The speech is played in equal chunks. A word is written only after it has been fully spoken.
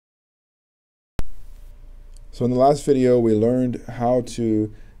So in the last video, we learned how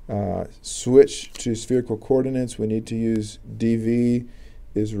to switch to spherical coordinates. We need to use dv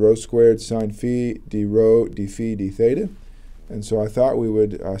is rho squared sine phi d rho d phi d theta. And so I thought we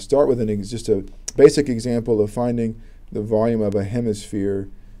would start with just a basic example of finding the volume of a hemisphere.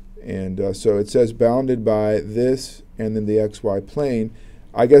 And so it says bounded by this and then the xy plane.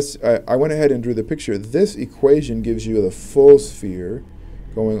 I guess I went ahead and drew the picture. This equation gives you the full sphere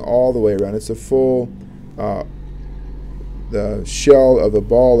going all the way around. It's a full the shell of a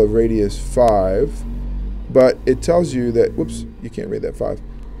ball of radius 5, but it tells you that, whoops, you can't read that 5.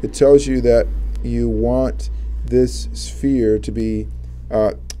 It tells you that you want this sphere to be,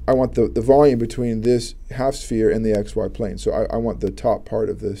 I want the volume between this half sphere and the xy plane. So I want the top part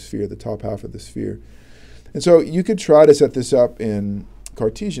of the sphere, the top half of the sphere. And so you could try to set this up in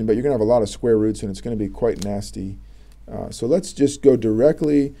Cartesian, but you're going to have a lot of square roots and it's going to be quite nasty. So let's just go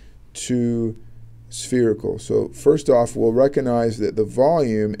directly to spherical. So first off, we'll recognize that the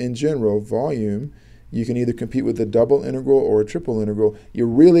volume, in general, volume, you can either compete with a double integral or a triple integral. You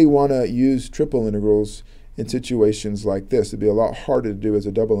really want to use triple integrals in situations like this. It'd be a lot harder to do as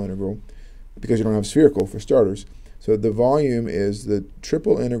a double integral because you don't have spherical for starters. So the volume is the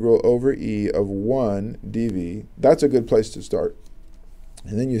triple integral over E of 1 dv. That's a good place to start.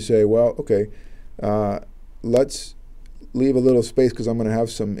 And then you say, well, okay, let's leave a little space because I'm going to have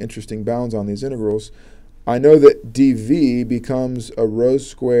some interesting bounds on these integrals. I know that dv becomes a rho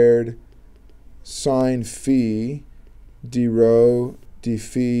squared sine phi d rho d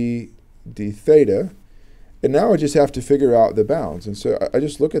phi d theta. And now I just have to figure out the bounds. And so I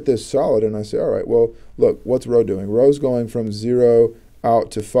just look at this solid and I say, all right, well, look, what's rho doing? Rho's going from 0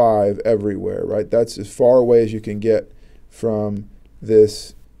 out to 5 everywhere, right? That's as far away as you can get from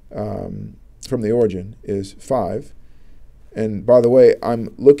this, from the origin is 5. And by the way, I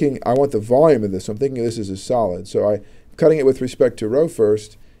want the volume of this. So I'm thinking of this as a solid. So I'm cutting it with respect to rho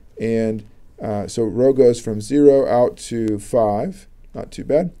first. And so rho goes from 0 out to 5. Not too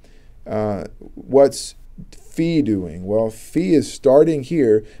bad. What's phi doing? Well, phi is starting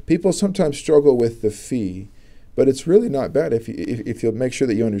here. People sometimes struggle with the phi, but it's really not bad if you'll make sure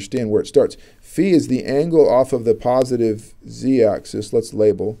that you understand where it starts. Phi is the angle off of the positive z-axis. Let's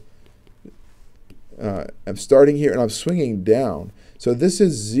label. I'm starting here and I'm swinging down. So this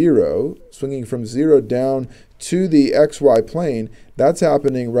is 0, swinging from 0 down to the xy plane. That's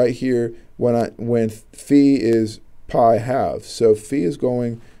happening right here when phi is pi halves. So phi is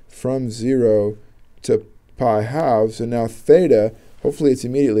going from 0 to pi halves, and now theta, hopefully it's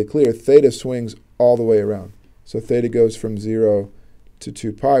immediately clear, theta swings all the way around. So theta goes from 0 to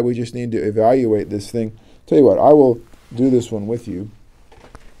 2 pi. We just need to evaluate this thing. Tell you what, I will do this one with you.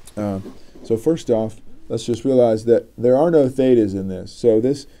 So first off, let's just realize that there are no thetas in this. So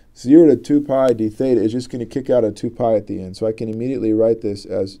this 0 to 2 pi d theta is just going to kick out a 2 pi at the end. So I can immediately write this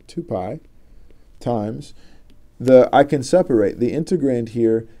as 2 pi times. I can separate the integrand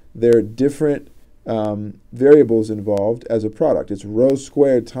here. There are different variables involved as a product. It's rho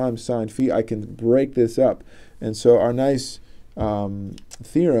squared times sine phi. I can break this up. And so our nice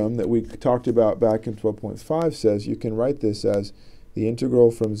theorem that we talked about back in 12.5 says you can write this as the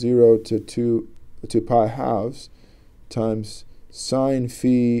integral from 0 to pi halves times sine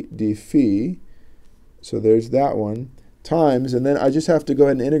phi d phi. So there's that one. Times, and then I just have to go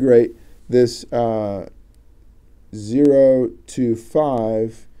ahead and integrate this 0 to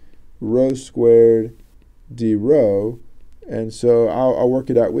 5 rho squared d rho. And so I'll work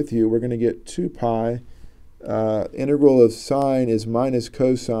it out with you. We're going to get 2 pi. Integral of sine is minus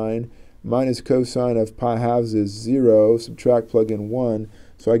cosine. Minus cosine of pi halves is 0. Subtract, plug in 1.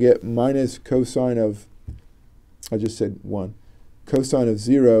 So I get minus cosine of, I just said 1. Cosine of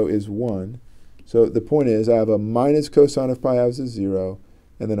 0 is 1. So the point is I have a minus cosine of pi halves is 0.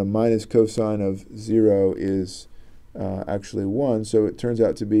 And then a minus cosine of 0 is actually 1. So it turns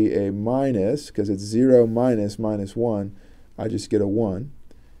out to be a minus, because it's 0 minus minus 1. I just get a 1.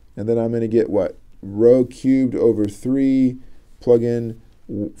 And then I'm going to get what? Rho cubed over 3, plug in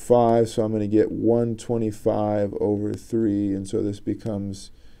 5, so I'm going to get 125 over 3, and so this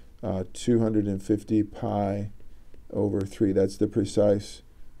becomes 250 pi over 3. That's the precise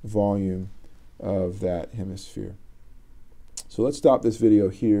volume of that hemisphere. So let's stop this video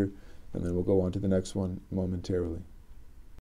here, and then we'll go on to the next one momentarily.